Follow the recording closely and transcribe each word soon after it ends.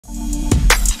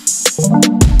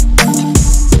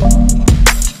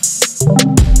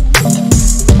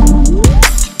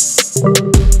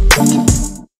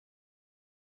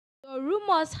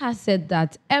source has said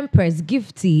that Empress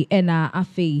Gifty and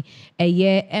Afe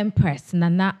Empress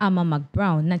Nana Ama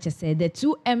McBrown not just said the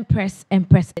two Empress and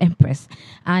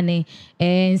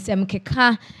some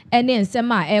keka and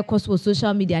some air cost for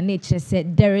social media nature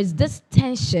said there is this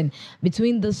tension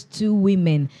between those two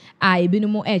women. I been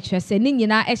more said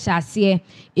Nina Eshasie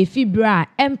Ifibra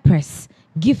Empress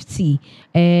Gifty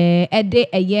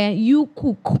you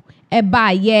cook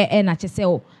eba ye and I just say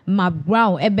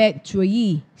McBrown ebe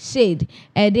troyi shade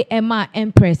the Emma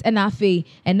Empress and Afe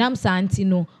and Nam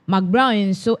Santino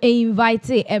McBrown so invite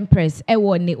Empress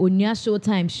ne onya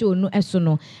showtime show no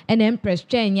esono and Empress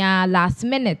twenya last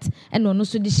minute and no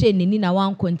so di shade ni na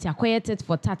wan konti akoyetet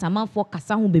for tata man for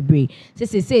kasa ho bebre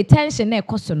say tension e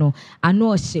koso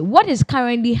ano she what is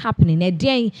currently happening e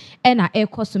den e na e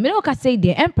koso me no ka say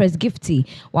the Empress Gifty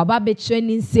waba be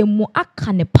training nsemu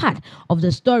aka ne part of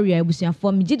the story ebusuan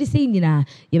for me gidi say nyina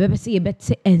ye bebe say ye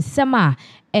bete ensema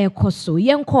koso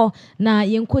yenko na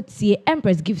yenko tie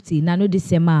Empress Gifty na no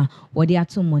December what they are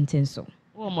 2 months so.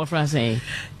 One more phrase say.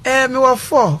 Me were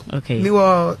 4. Okay. Me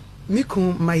were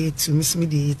miku mayetu miss me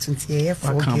the 20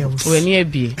 4 girls. When you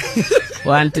be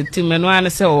 1 to 2 men one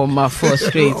say oh my 4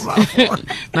 straight.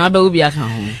 Na be obi aka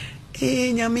ho.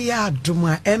 Nyame ya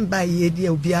adoma emba ye de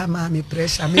obi ama me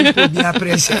pressure me obi a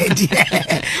pressure di.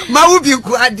 Ma obi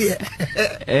ku ade.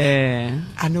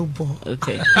 Anobo.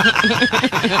 Okay.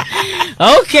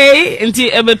 Okay,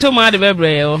 nti ebeto ma de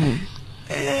bebre ye ho.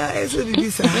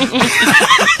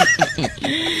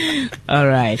 All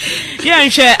right. Yeah,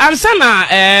 share.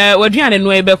 Ansana, we're doing a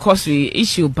new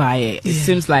issue by it. It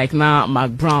seems like now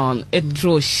McBrown it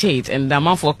draws shade and the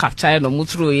amount for capture no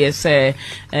mutru yes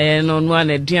no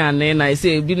one and I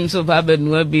say been so bad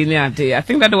no be I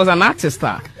think that there was an artist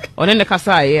or then the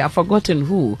Kasai I've forgotten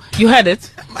who. You heard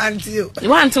it? You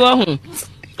want to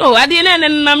oh, I didn't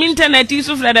and I'm internet you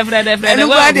so Fred.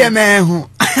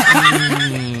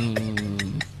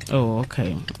 Oh,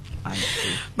 okay.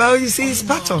 But you see, it's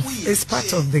part of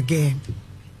the game.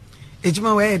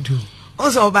 Ejuma where do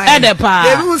also buy it. They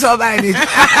also buy it.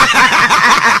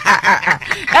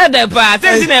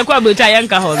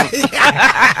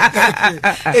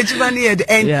 Ejuma near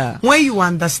the end. When you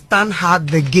understand how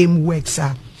the game works,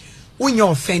 when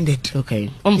you're offended. Okay.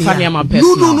 No.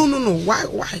 Why?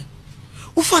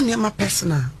 Ufanya ma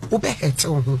personal ube hete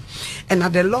and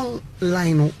at the long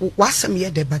line what's some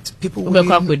there but people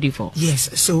will yes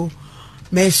so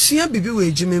me sua bibi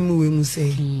we jime mu we mu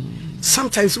say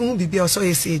sometimes we bibi also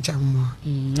say jam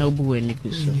no bu any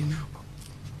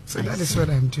so that is what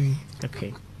I'm doing.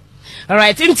 Okay. All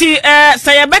right. Inti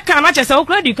say beka na chese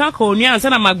okra di kan ko nua ansa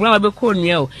na McBrown be ko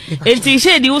nua o. Inti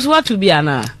shade you what to be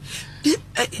ana.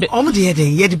 Omo de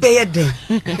den ye de be ye den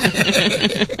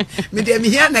me de me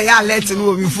here na ya alert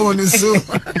no me phone so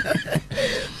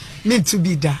me to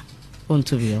be that want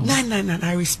to be no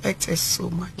I respect her so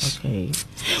much. Okay.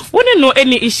 Wouldn't know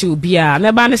any issue bia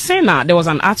na ba ne say na there was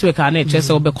an artwork and it just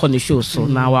be on the show so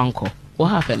now uncle what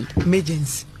happened?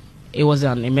 Emergency. It was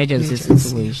an emergency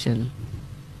situation.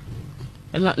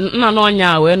 No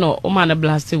nya we no o man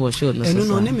blast was show no.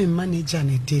 No me manager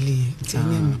na daily.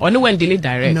 Only when daily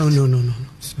direct. No.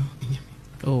 So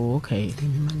oh, okay.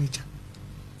 Me manager.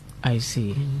 I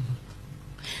see.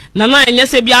 Nana enye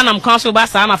se bia na mkanso ba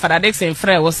sa na Father Dixon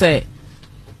frɛ wo say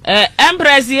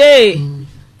Empress ye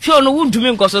show no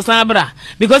wundumi nkoso san bra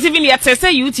because even yet say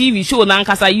UTV show na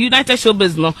nkasa United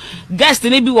Showbiz no guest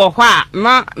ne bi wo hɔ a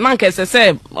na nkese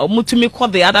say mutumi call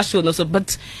the other show no so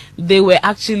but they were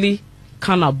actually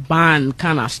kind of banned,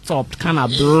 kind of stopped, kind of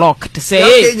blocked. Say,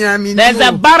 hey, there's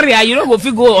a barrier. You don't go if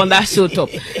you go on that show top.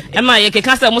 And now you can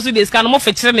say most of this kind of more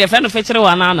featuring a friend of featuring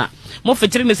one another. More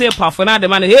featuring the same part for now. The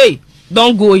man, hey,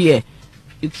 don't go here.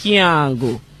 You can't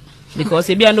go because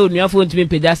if you know your phone to me,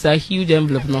 that's a huge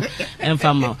envelope, no, and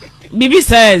from Bibi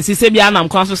says, he said, "I'm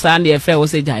conscious Sunday. A friend will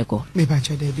say, Jaiko." Me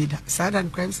bacha de be that sad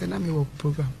and crimes and I'm a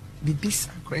program. Bibi's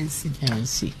crimes and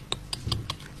see.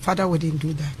 Father wouldn't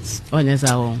do that. Oh, yes,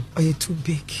 I won't. Oh, you're too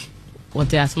big. What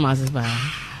they ask me by.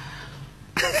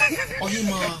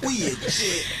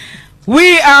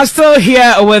 We are still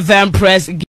here with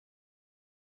Empress.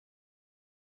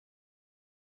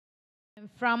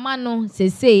 Framano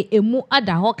say emu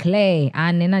ada ho clear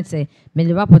and na say me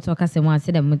le report talk say one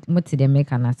say them moti dem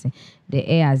make na say the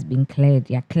air has been cleared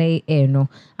ya clear air no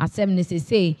asem ne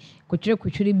say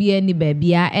kutwere bi ani ba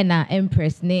bia e na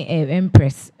Empress ne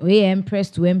Empress we Empress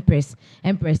to Empress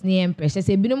ne Empress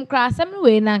say binum kra asem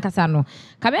we na nkasa no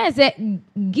ka be say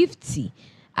Gifty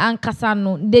ankasa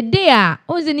no the day a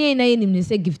ozi ne na yenim ne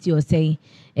say Gifty Osei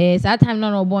that time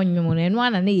no born nwom no eno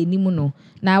ana na yenim no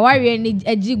na warrior ni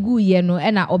agigu ye no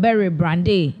e na obere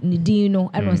brande ni din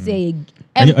no e no say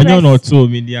Empress. Not so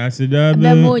media. So that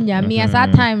me at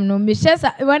that time no. Me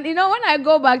when I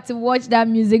go back to watch that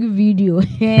music video,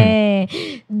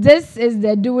 this is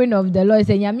the doing of the Lord.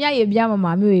 Say nyamia ye bia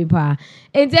mama me pa.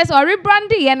 And says or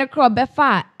rebranding ye no crop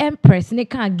befa Empress ne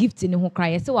can gift in ho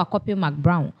cry. So wa copy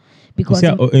McBrown because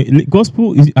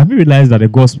gospel is. Have you realized that the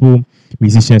gospel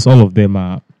musicians, all of them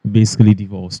are basically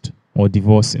divorced or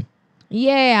divorcing?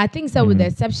 Yeah, I think so, with the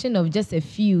exception of just a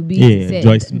few.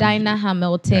 Joyce, Dinah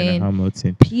Hamilton,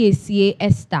 PACA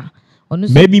Esther.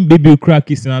 Maybe Baby Crack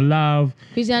is in love.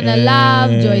 Christiana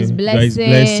Love, Joyce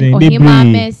Blessing, Osei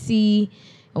Messy.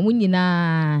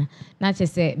 Not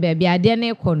just say, baby, I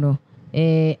didn't know.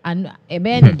 And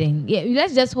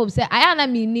let's just hope say I ana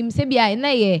me nim say bia na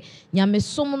ye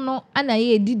nyamesom no ana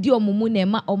ye didi omumu na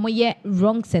ma omoye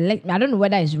wrong select. I don't know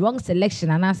whether it's wrong selection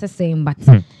and answer saying, but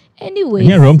anyway,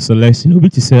 yeah, wrong selection. Obi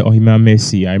to say Osei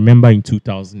Messy. I remember in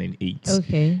 2008.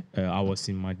 Okay, I was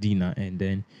in Medina and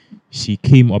then she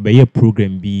came obey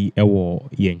program be ewo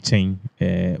yenchen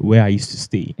where I used to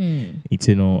stay. It's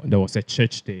there was a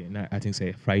church there. I think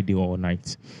say Friday or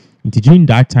night. During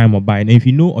that time of buying, if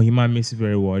you know Osei Messy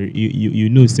very well, you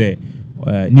know say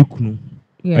Nikunu,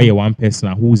 one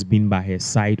person who's been by her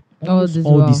side all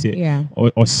this year.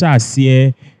 Or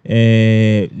Shasi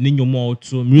Ninyo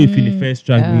Moto, me in the first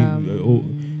track.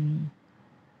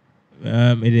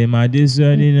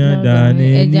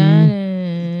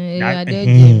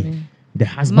 The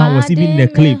husband was even in the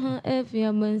clip.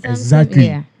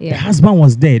 Exactly. The husband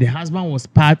was there. The husband was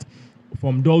part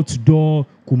from door to door,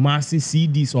 Kumasi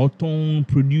CDs or tone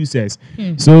producers.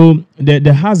 So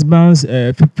the husbands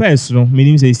first, no,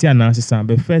 meaning say see an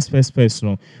but first,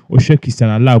 no, or shake is an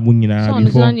allow even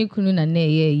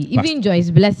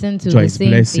Joyce Blessing to Joyce the same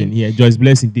Blessing, thing. yeah, Joyce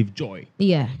Blessing, Dave Joy.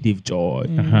 Yeah. Dave Joy.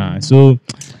 So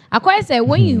I quite say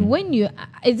when you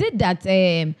is it that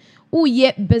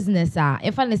business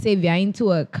if I say if you're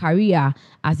into a career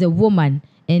as a woman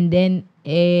and then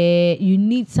you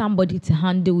need somebody to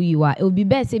handle you, it would be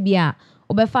best if you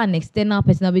obefa an external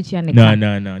person. No. The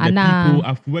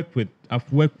people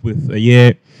I've worked with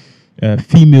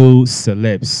female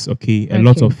celebs, okay, a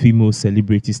lot of female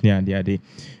celebrities near the other,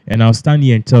 and I'll stand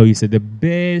here and tell you, the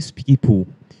best people,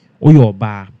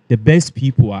 the best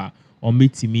people are on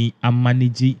me and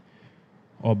managing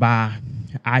or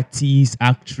artist,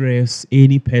 actress,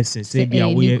 any person say be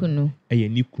away a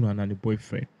nikunu and the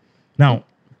boyfriend. Now,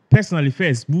 personally,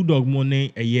 first Bulldog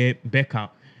money a year Becca,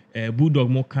 Bulldog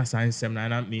more cancer and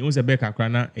seminary. Me was a Becca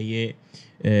crana a year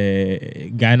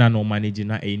Ghana no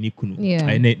managing a nikunu. Yeah,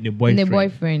 and the boyfriend. The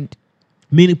boyfriend.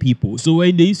 Many people. So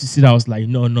when they used to sit, I was like,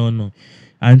 no.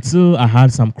 Until I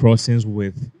had some crossings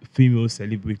with female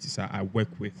celebrities I work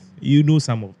with. You know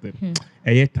some of them.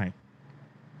 A year time.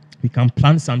 We can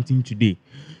plan something today.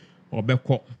 Or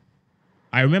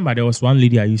I remember there was one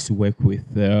lady I used to work with.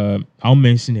 I'll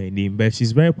mention her name, but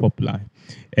she's very popular.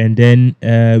 And then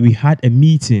we had a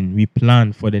meeting. We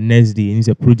planned for the next day, and it's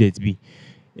a project B.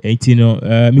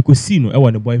 And me could see I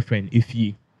want a boyfriend. If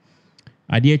he,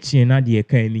 I dear China, dear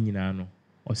Kainino,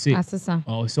 or say,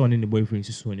 or son in the boyfriend,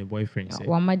 so the boyfriend.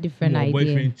 One my different idea.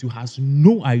 Boyfriend too has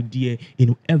no idea,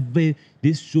 ever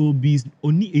this showbiz,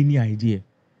 only any idea.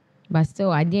 But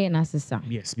still, idea in assistant.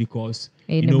 Yes, because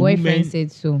the boyfriend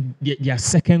said so. Their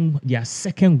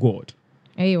second God.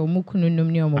 Hey,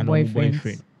 my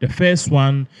boyfriend. The first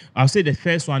one, I'll say the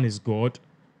first one is God.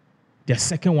 The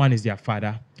second one is their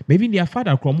father. Maybe their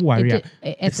father warrior.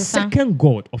 The second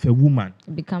God of a woman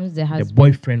becomes the husband, the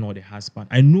boyfriend or the husband.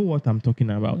 I know what I'm talking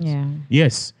about. Yeah.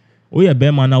 Yes. Oh yeah,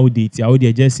 bear man now date. I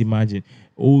would just imagine.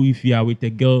 Oh, if you are with a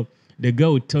girl, the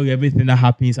girl will tell you everything that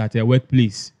happens at her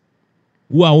workplace.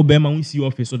 Who are Obama we see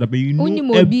office so that you know who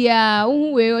what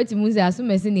muzi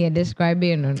assume say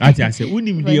describing no. I say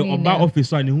unim dey oba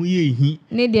office and who ye hi.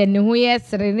 Ne dey ne ho ye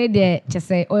sere ne dey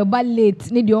chese oba late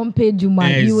ne dey on pay juma.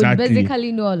 You would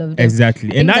basically know all of that.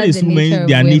 Exactly. And that is women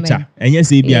their nature. And yes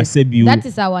say be asebi. That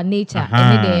is our nature.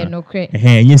 And dey no cre.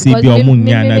 And yes say be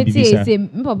omunya na bibisa. Say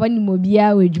papa ni mo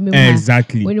bia we dwuma.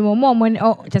 Exactly. When mo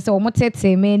chese omo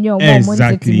tete me ni omo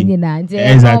tete ni na.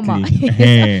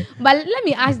 Exactly. But let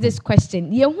me ask this question.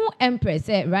 You who Empress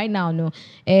right now no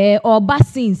or bad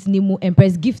scenes ni mu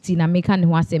Empress Gifty na make an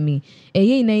who say me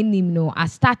ye na nim no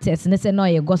as status na say no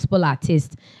a gospel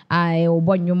artist I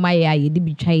obonyo maya ye di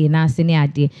bitwa ye na ase ne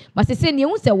ade but say ne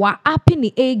hu say wa happy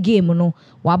ni a game no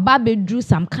wa ba be drew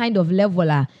some kind of level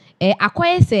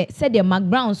akwai say the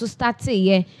McBrown so start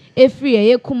ye efri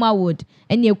ye kuma wood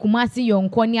and ye kumasi yon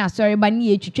konya sorry ba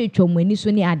ni etwetwa mwani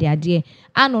so ni ade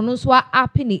ano no so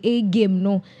happen a game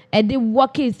no e dey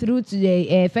walking through to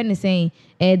the saying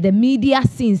the media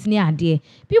scenes ni ade.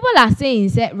 People are saying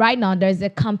that right now there's a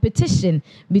competition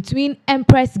between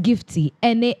Empress Gifty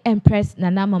and Empress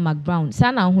Nanama McBrown.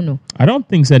 Sana huno. I don't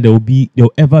think that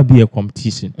there'll ever be a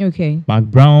competition. Okay.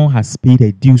 McBrown has paid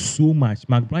a deal so much.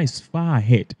 McBrown is far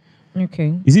ahead.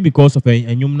 Okay. Is it because of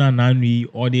a Nyumna Nanri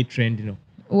or they trend, you know?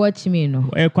 What you mean? No?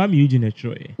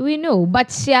 We know,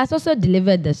 but she has also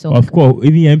delivered the song. Of course,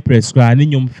 even Empress, and then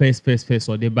you first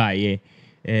or they buy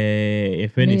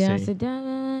if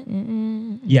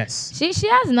anything. Yes. She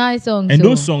has nice songs. And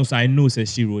those songs I know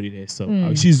says she wrote it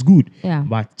herself. She's good. Yeah.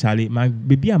 But Charlie,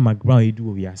 baby and McBrown, you do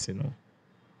what we are saying.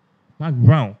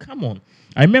 McBrown, come on.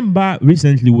 I remember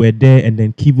recently we were there and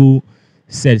then Kivo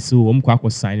said so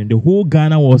was signing. The whole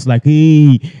Ghana was like,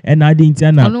 hey, and I didn't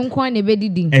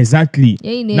exactly.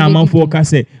 Now man for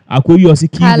say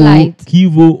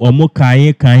Kivo or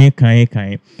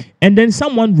Kanye. And then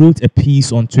someone wrote a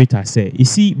piece on Twitter say, you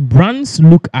see, brands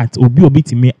look at Obi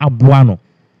me abuano.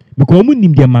 Because we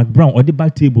need their McBrown or the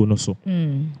back table no so.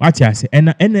 What I say.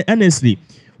 And honestly,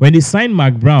 when they signed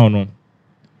McBrown,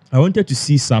 I wanted to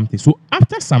see something. So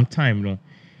after some time, no,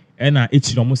 and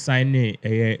it's almost signed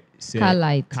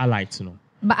Carlight, no.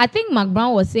 But I think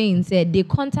McBrown was saying said they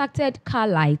contacted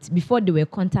Carlight before they were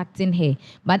contacting her.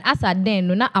 But as at then,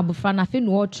 no, not Abufrana fe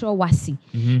no otro wasi.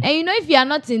 And you know if you are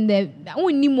not in the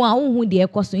who the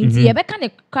question, you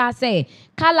can say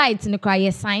Carlight no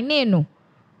cry sign no.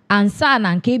 And San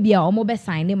and Kebia omobe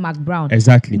signing McBrown.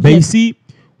 Exactly. But you see,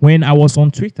 when I was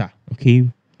on Twitter, okay,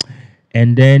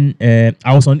 and then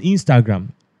I was on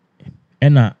Instagram,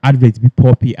 and an advert be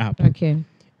popping up. Okay.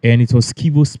 And it was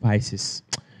Kivo Spices.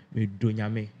 The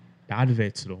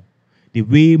advert, though. The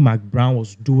way McBrown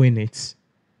was doing it.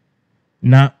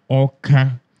 Now, all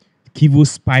can Kivo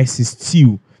Spices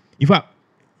too. In fact,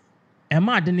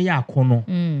 Emma didn't ya kono.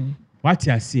 What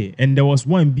I say, and there was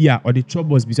one beer or the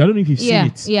troubles because I don't know if you've seen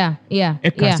it. Yeah.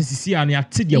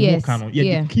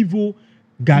 Kivo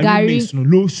Gary no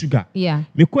low sugar. Yeah.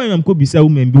 Me ko am ko bisa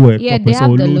woman bi we they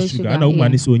have the low sugar. And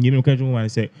woman so nyem no kan woman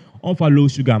say on for low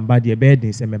sugar and bad the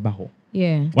bed say me ba ho.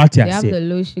 Yeah. What I say. They have the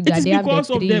low sugar. It is because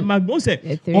of the McBrown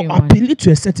say appeal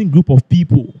to a certain group of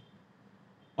people.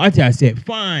 What I say,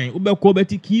 fine, ube ko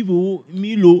beti Kivo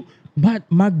Milo, but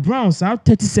McBrown say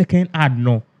 30-second ad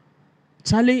no.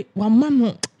 Charlie, one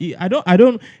man, I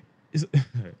don't.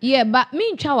 Yeah, but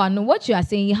me Chawa, what you are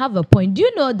saying, you have a point. Do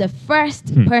you know the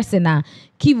first person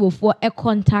Kivo for a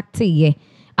contact? Yeah,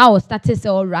 I was started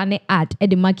to run an ad at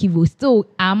the Kivo. Still,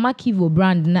 I'm a Kivo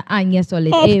brand na anya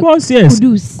solid. Of course, yes.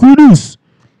 Kudus,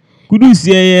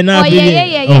 yeah.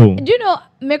 Oh. Do you know?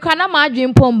 Me kana ma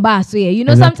dream pomba so yeah. You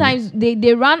know sometimes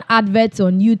they run adverts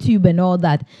on YouTube and all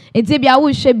that. It's be I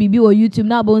will share bibi or YouTube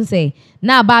na bon say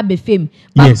na ba be fame.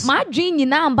 But my dream you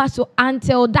na amba so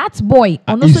until that boy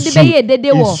on also the be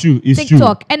they were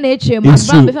TikTok and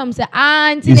McBrown be fame say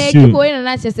auntie na keep going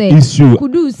na say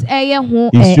Kudus ho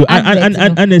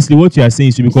and honestly what you are saying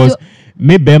is because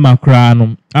me be makra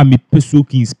no me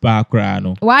pesoking spa kra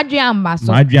no wadriamba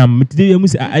so today mu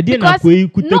say I dey na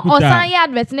kuta no osan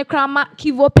advert ne krama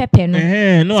Kivo pepper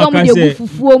no no I can say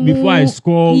before I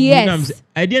score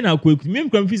I dey na me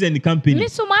kram fees in the company me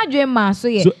so madriamba so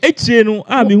yeah so eche no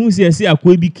me hu say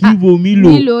akwa bi Kivo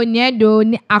Milo nyedo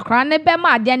ni akra ne be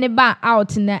ma ade ne ba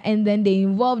out na and then they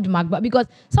involved McBrown because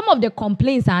some of the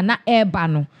complaints are na airba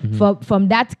no from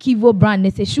that Kivo brand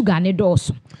they say sugar ne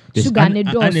doso.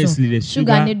 Honestly, the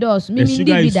sugar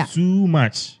is too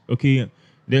much. Okay,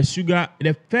 the sugar.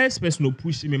 The first person who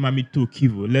pushed me, mommy to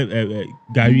Kivo,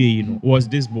 Gary, you know, was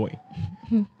this boy.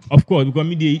 Of course, because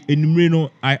me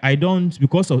I don't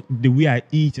because of the way I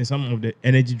eat and some of the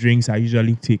energy drinks I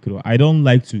usually take. I don't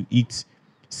like to eat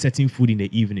certain food in the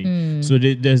evening. So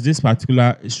there's this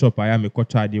particular shop I am a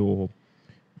quarter.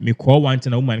 Me call one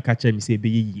time a woman catch me say be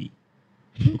ye.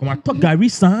 Because I talk Gary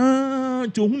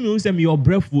to whom you say me your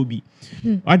breath will be.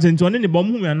 I just on the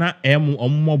bomb who are not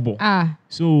mobile.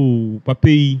 So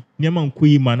papa Nyaman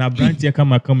Queen man a branch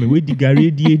come with the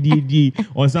Gary D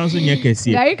or something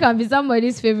yakesi. Gary can be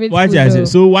somebody's favorite. What I say?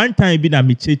 So one time been a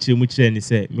me church and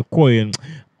say me coin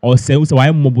or say so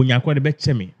I mobile yakwa the bet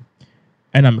me.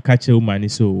 And I'm catch a woman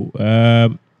so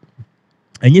and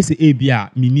yes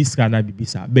ABA minister na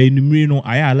bibisa. But in no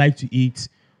I like to eat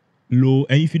low,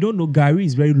 and if you don't know, Gary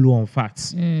is very low on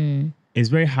fats. It's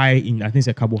very high in, I think, it's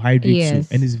a carbohydrate too,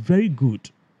 and it's very good.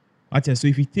 So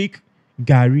if you take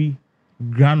Gary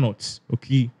granules,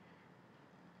 okay,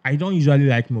 I don't usually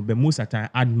like milk, but most of the time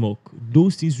I add milk.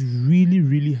 Those things really,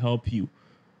 really help you.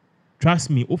 trust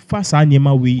me, fast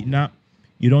anima way now.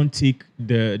 You don't take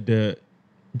the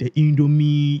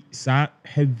Indomie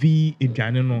heavy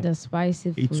the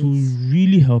spicy it foods. will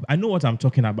really help. I know what I'm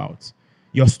talking about.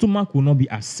 Your stomach will not be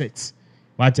upset.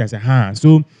 But I said,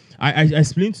 so I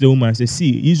explained to the woman, I said,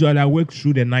 see, usually I work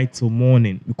through the night till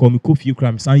morning. We call me coffee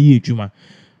crime, so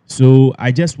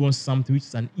I just want something which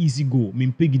is an easy go.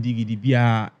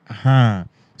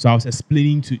 So I was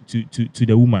explaining to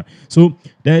the woman. So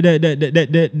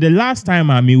the last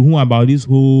time I knew about this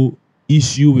whole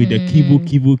issue with the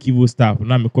Kivo stuff.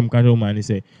 Now me come catch woman and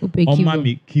say, "Oh,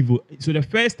 mommy, Kivo." So the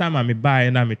first time I buy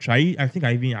and I try, I think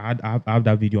I have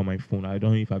that video on my phone. I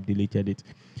don't know if I've deleted it.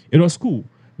 It was cool.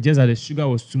 Just that the sugar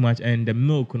was too much and the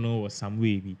milk, was some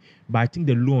wavy. But I think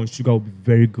the low on sugar will be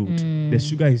very good. The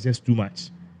sugar is just too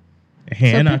much.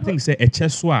 And I think say a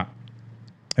cheswa.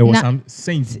 It was some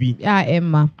saints be.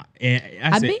 Emma.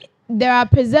 There are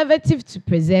preservatives to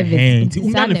preserve it.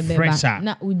 Fresher.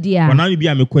 But now you be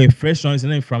a fresh one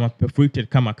and then from a perforated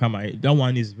kama. That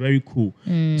one is very cool.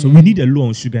 So we need a low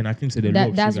on sugar, and I think so the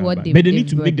low that's sugar. What But they need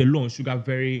to make the low on sugar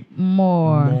very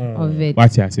more of it.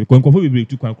 What I say? When we break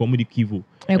to Kivo.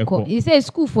 You say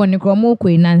school for Nikromo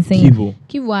Kivo.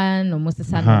 Kivo no most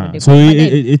so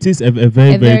it is a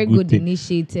very good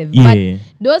initiative. Yeah. But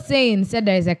those saying said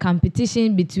there is a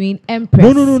competition between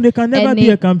Empress. No, there can never be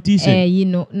a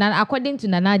competition. According to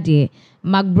Nana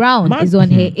McBrown is on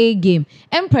her A game.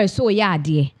 Empress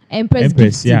dear. Empress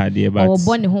Gifty or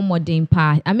born home modern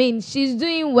pa. I mean, she's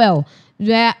doing well.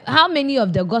 How many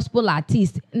of the gospel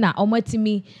artists na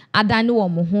omotimi adanu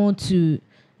omo to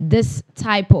this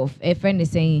type of a friend is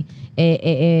saying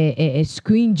a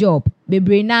screen job.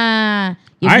 I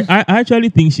actually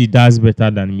think she does better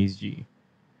than Miss G.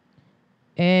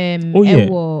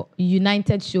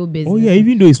 United Show Business. Oh yeah,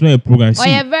 even though it's not a program. Oh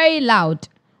yeah, very loud.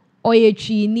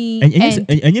 Oyetrini,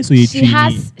 and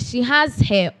she has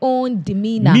her own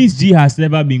demeanor. Miss G has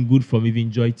never been good from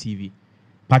even Joy TV.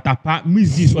 Patapa,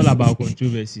 Miss G is all about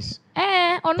controversies.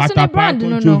 Patapa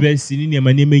controversy,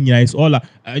 it's all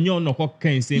and you know what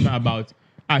can say about.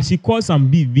 She calls some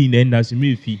beef in the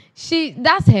industry.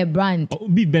 That's her brand.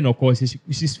 Beef Ben, of course,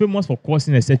 she's famous for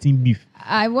causing a certain beef.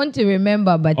 I want to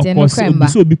remember, but of course,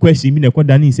 so big question. Mean what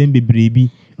Danny saying baby.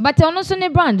 But also a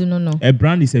brand, no. A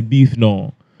brand is a beef,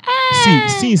 no.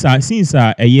 See, since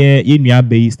a year in your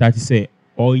base started say,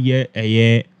 oh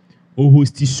yeah,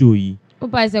 host show ye.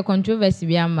 Opa is a controversy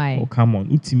behind my. Oh come on,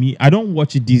 Utimi. I don't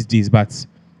watch it these days, but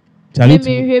Charlie.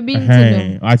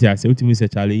 What I say, Utimi say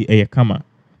Charlie, a kama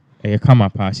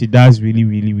pa. She does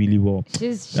really well.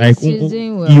 She's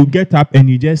doing well. You get up and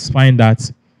you just find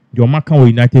that your Macan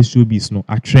United Showbiz no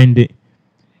a trendy.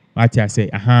 What I say,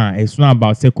 it's not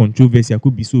about say controversy. I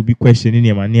could be so big questioning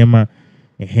nema.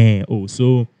 Oh,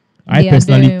 so I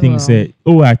personally think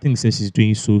I think she's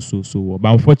doing so well.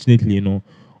 But unfortunately, on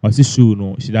this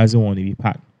show, she doesn't want to be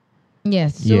part.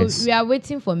 Yes, so we are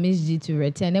waiting for Miss G to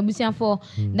return.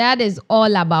 That is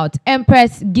all about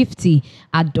Empress Gifty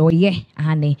Osei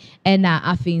Messy. And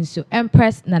I think so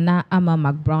Empress Nana Ama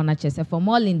McBrown for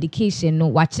more indication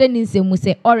watching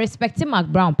say or respecting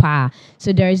McBrown pa.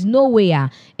 So there is no way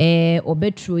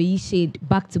obetroi shade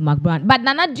back to McBrown. But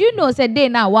Nana, do you know say they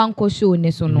now one show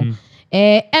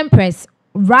Empress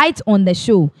right on the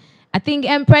show. I think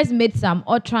Empress made some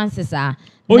utterances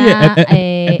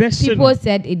people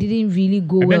said it didn't really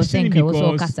go well. Because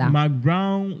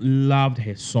McBrown loved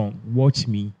her song, Watch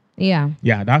Me. Yeah,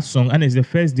 that song. And it's the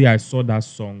first day I saw that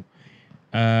song.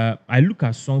 I look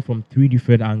at song from 3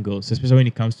 different angles, especially when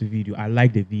it comes to video. I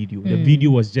like the video. The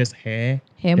video was just her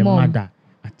the mom. Mother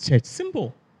at church.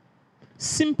 Simple.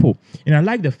 And I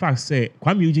like the fact,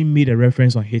 Kwame Eugene made a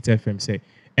reference on Hate FM,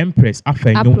 Empress,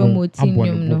 promoting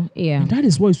and that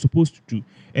is what it's supposed to do.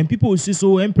 And people will say,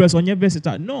 so Empress on your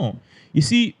versatile. No. You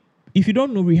see, if you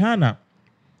don't know Rihanna,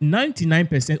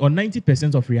 99% or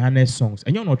 90% of Rihanna's songs,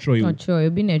 and you're not Troy. Not Troy,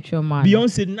 you've been a Troy man.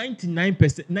 Beyonce,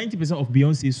 90% of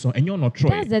Beyonce's songs, and you're not Troy.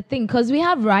 That's the thing, because we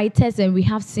have writers and we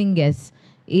have singers.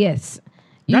 Yes.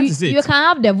 You can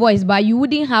have the voice, but you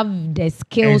wouldn't have the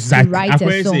skills to write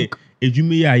a song.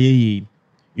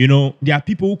 There are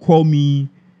people who call me,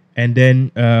 and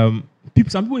then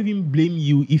some people even blame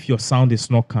you if your sound is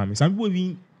not coming. Some people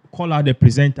even call out the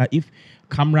presenter if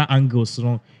camera angles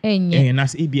wrong. And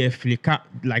as ABF flicker,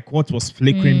 like what was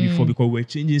flickering before, because we're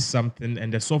changing something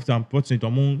and the software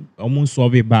unfortunately almost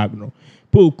solve it back.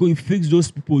 People go fix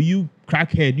those people, you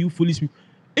crackhead, you foolish people.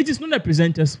 It is not the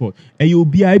presenter's fault. And you'll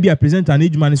be a presenter and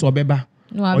age man is obeba.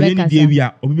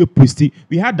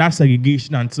 We had that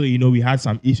segregation until we had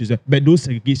some issues, but those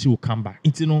segregation will come back.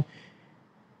 It's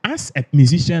as a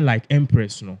musician like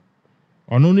Empress, or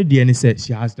only the said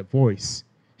she has the voice,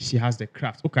 she has the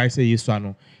craft. Okay, I say yes or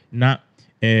no. Now,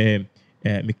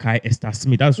 Mikai Esther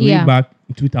Smith. That's way back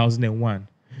in 2001.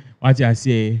 What I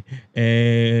say,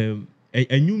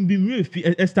 nyumbi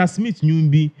Esther Smith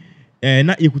nyumbi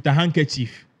na ikuta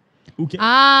handkerchief. Okay.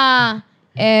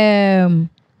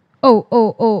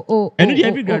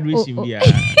 Every graduation we are.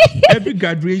 Every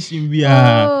graduation we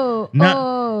are.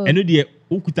 Now,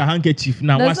 ukuta handkerchief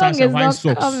now. What's I say? White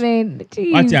socks.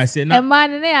 What I say? A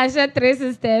man and I said 3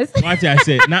 sisters. What I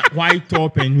say? Not white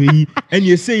top and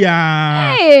you say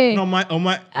no my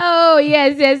Oh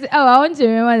yes. Oh, I want to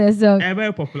remember the song. A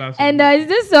very popular song. And there's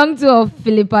this song too of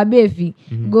Philippa Befi.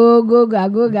 Go.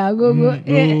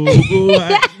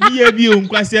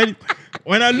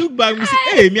 When I look back, we say,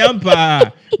 hey,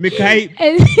 Miampa,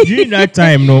 during that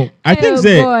time, no, I think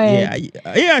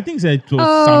I think that it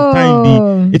was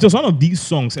sometime it was one of these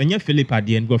songs, and Philip at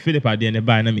the end, but it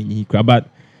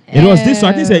was this. So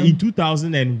I think that in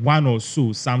 2001 or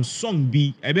so, some song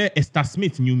be Esther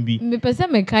Smith nyumbi. Me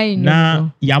person me kai no. Na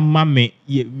yamame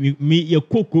me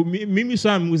koko me so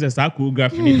am use as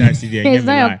choreography in dance there. It's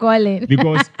not your calling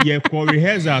because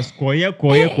rehearsals koye.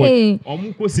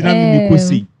 Omu kosi na me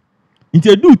kosi.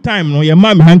 Into do time no your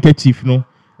mom handkerchief no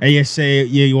and you say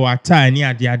you attire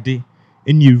near the ade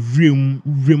in your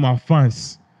room of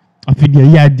fans I feel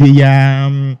ya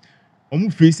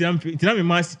face am tina me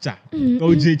master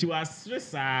o je was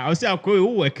stress I say I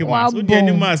call work so the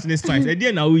any mass next time e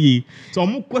dey na we so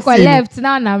omu kwese left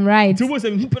now and I'm right so say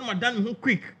me put my damn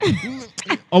quick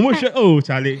omu say oh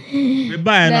Charlie me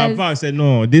buy an advance say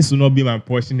no this will not be my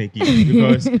portion again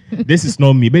because this is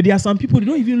not me but there are some people they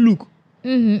don't even look.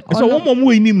 So one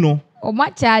more in him no. Oh my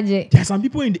charge. There are some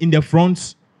people in the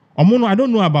front. I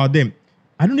don't know about them.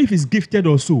 I don't know if it's gifted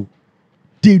or so.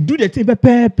 They do the thing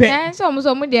pe. Yeah, so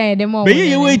there them all. But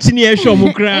you wait near show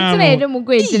mo kra. It's them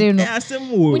go each no.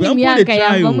 Asemo. We am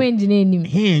kaya mo engineer nim.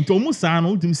 Hey, to mo sa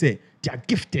no dem say they are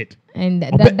gifted. And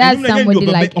that's somebody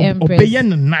like Empress. Obeya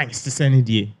nice to send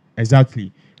it.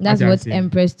 Exactly. That's what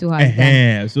Empress too has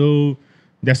done. So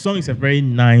the song is a very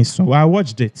nice song. I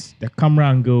watched it. The camera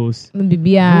angles. Watch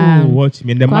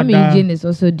me. And the Kwame Eugene is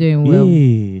also doing well.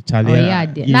 Hey,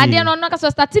 Charlie. Nadia no so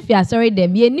startifia sorry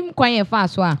them. Ye nim kwan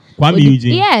fast one. Kwame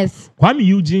Eugene. Yes. Kwame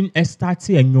Eugene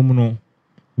started and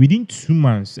within 2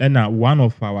 months. And one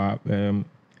of our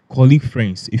colleague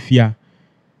friends, Ifia,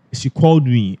 she called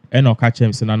me and I catch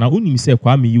him. And I only say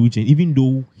Kwame Eugene, even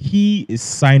though he is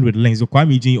signed with Lens. So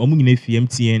Kwame Eugene, omungine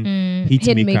FMTN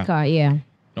hitmaker. Yeah.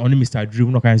 Only Mr.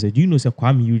 Drew no can say, do you know say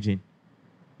Kwame Eugene?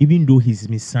 Even though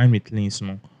he's signed with Lens,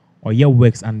 no, or yeah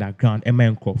works underground,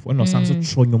 Emma Croft, or no, Samson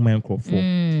Troy Man Croft. So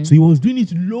he was doing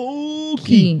it low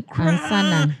key.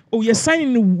 Oh, you're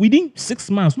signing within 6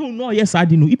 months. No, yes, I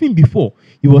didn't know. Even before,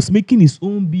 he was making his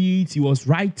own beats, he was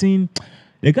writing.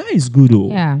 The guy is good, though.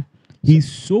 Yeah.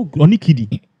 He's so good. Only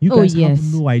kiddie. You guys have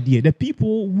no idea. The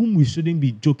people whom we shouldn't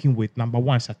be joking with, number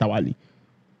 1, Shatawali.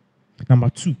 Number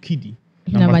 2, Kiddie.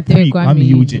 Number 3, Kwame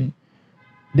Eugene.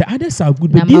 The others are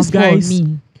good, but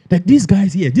these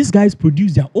guys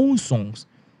produce their own songs.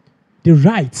 They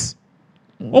write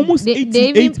almost they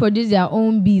even produce their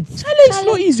own beats. Charlie, it's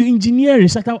not easy engineering.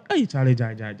 Hey, Charlie,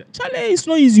 it's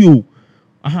not easy.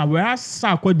 Whereas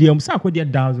Sako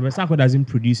doesn't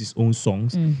produce his own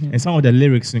songs, and some of the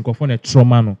lyrics in a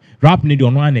trauma no rap need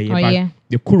on one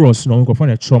the chorus no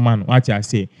a trauma no. What I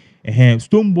say,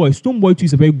 Stonebwoy too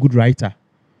is a very good writer.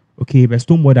 Okay, but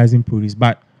Stonebwoy doesn't produce,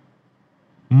 but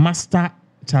Master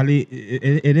Charlie,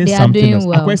 it is something else.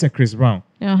 Well. I say Chris Brown.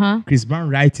 Chris Brown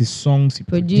writes his songs, he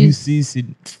produces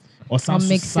it, or some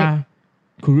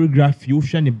choreography,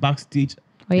 ocean the backstage.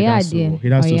 So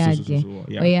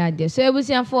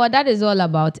that is all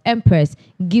about Empress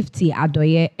Gifty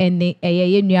Adoye and the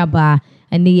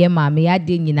and the mama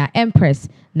Empress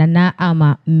Nana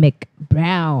Ama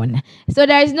McBrown. So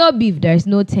there is no beef, there is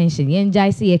no tension.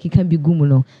 Yenjai say yeki can be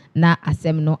gumuno na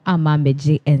asem no ama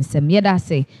meje and sem yeda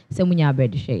say semunya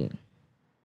bread share.